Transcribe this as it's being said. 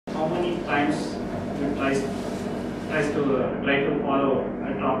times you try to follow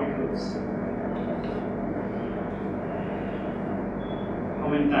traffic rules? How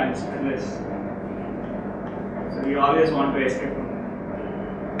many times? Endless. So you always want to escape from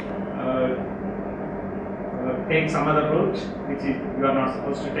take some other route which you are not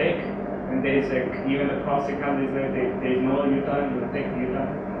supposed to take. When there is even the cross signal is there is no U-turn, you take U-turn.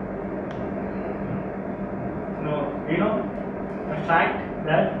 No, you know the fact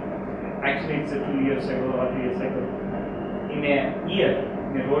that actually it's 2 years ago or 3 years ago, in a year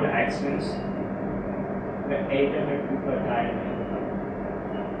in road accidents, the 800 people died.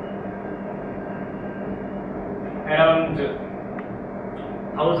 Around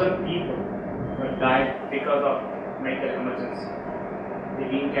 1,000 people were died because of medical emergency. They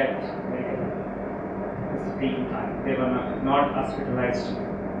didn't get medical assistance in time. They were not hospitalized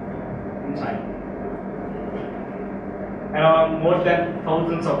in time. Around more than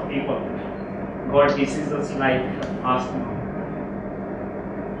thousands of people got diseases like asthma.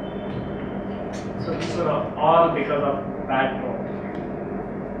 So these were all because of bad road.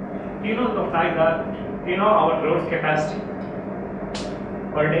 Do you know the fact that our road capacity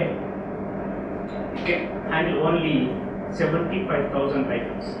per day? It can handle only 75,000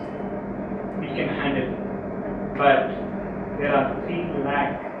 vehicles. It can handle, but there are 3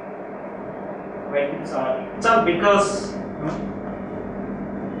 lakh vehicles. It's all because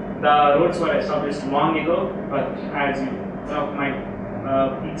the roads were established long ago. But as one of my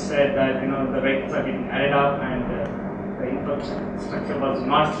peers said that the vehicles are getting added up and the infrastructure was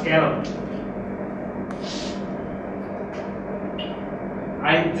not scalable.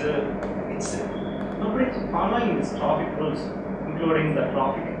 And nobody's following these traffic rules, including the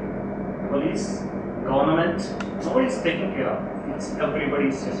traffic police, government. Nobody's taking care of it. It's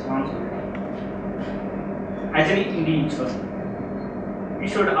everybody's responsibility. As an individual, we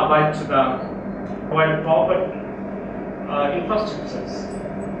should abide to provide proper infrastructures.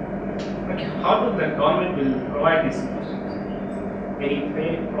 Okay, how do the government will provide this infrastructure? They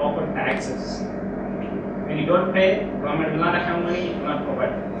pay proper taxes. When you don't pay, government will not have money, it will not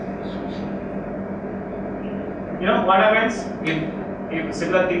provide. You know what happens if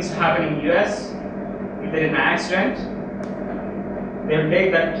similar things happen in US? If there is an accident, they will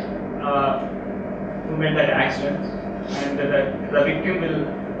take that who made that accident, and the victim will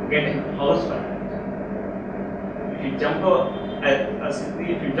get a house for that. If you jump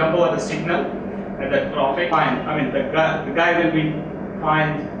over the signal at the traffic fine, the guy will be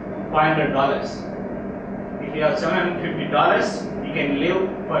fined $500. If you have $750, you can live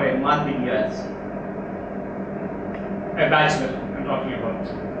for a month in US. A bachelor, I'm talking about.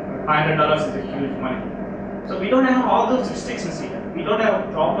 $500 is a huge money. So we don't have all those restrictions here. We don't have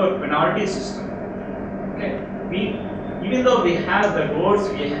a proper penalty system. Okay, even though we have the roads,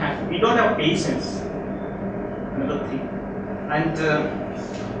 we don't have patience. Another thing. And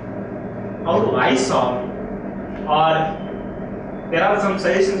how do I solve? Or there are some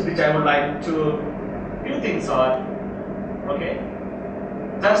suggestions which I would like to. Few things are okay.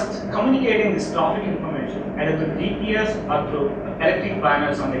 Just communicating this traffic information either through GPS or through electric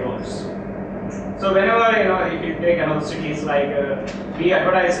banners on the roads. So whenever if you take another cities like we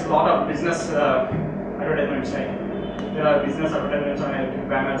advertise a lot of business advertisements, like there are business advertisements on electric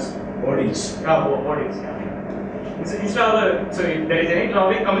banners. Bodies. Bodies. Yeah. Instead of so if there is any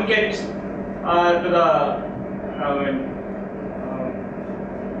traffic, communicate to the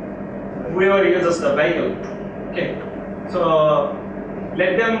whoever uses the vehicle. Okay. So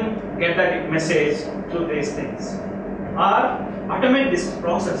let them get that message through these things, or automate this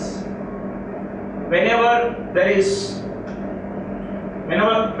process. Whenever there is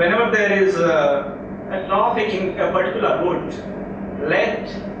a traffic in a particular route, let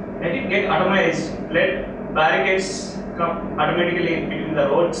it get automated. Let barricades come automatically between the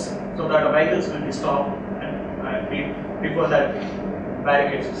roads so that the vehicles will be stopped before that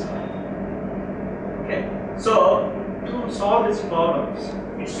barricades is stopped. Okay. So to solve these problems,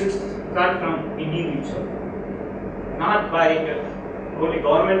 it should start from individual, not by only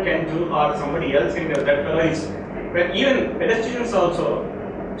government can do or somebody else in that fellow is. But even pedestrians also.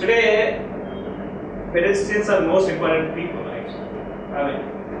 Today, pedestrians are most important people, right?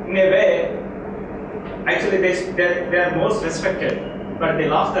 In a way, actually they are most respected, but they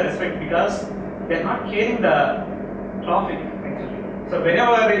lost the respect because they are not caring the traffic. Actually, so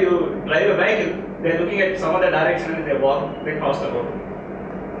whenever you drive a vehicle, they are looking at some other direction and they cross the road.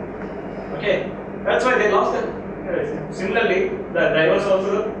 Okay, that's why they lost it. Similarly, the drivers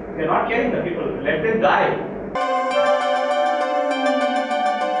also, they are not caring the people. Let them die.